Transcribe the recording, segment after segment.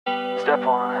Step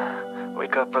 1,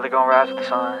 wake up early, gonna rise with the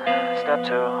sun. Step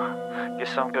 2, get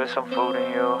some good, some food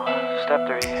in you. Step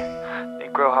 3,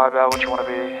 think real hard about what you wanna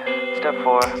be. Step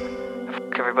 4,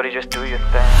 fuck everybody, just do your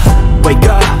thing. Wake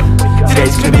up,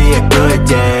 today's gonna be a good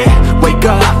day. Wake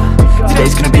up,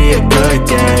 today's gonna be a good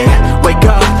day. Wake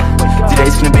up,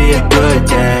 today's gonna be a good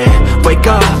day. Wake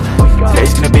up,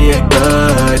 today's gonna be a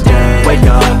good day. Wake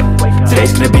up, today's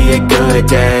gonna be a good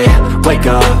day. Wake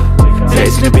up,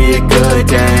 today's gonna be a good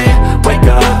day. Wake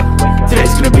up,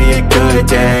 today's gonna be a good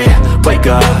day. Wake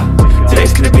up,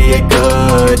 today's gonna be a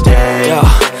good day. Yo,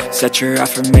 set your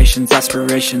affirmations,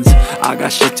 aspirations. I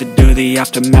got shit to do, the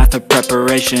aftermath of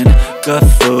preparation. Good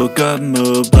food, good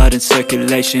mood, blood in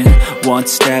circulation. One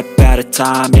step at a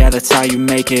time, yeah, that's how you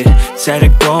make it. Set a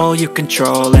goal you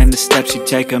control and the steps you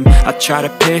take them. I try to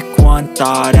pick one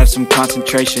thought, have some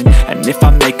concentration. And if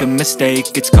I make a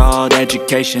mistake, it's called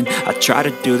education. I try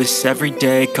to do this every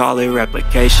day, call it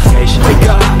replication. Wake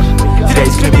up,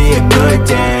 today's gonna be a good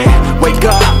day. Wake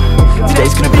up,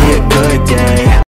 today's gonna be a good day.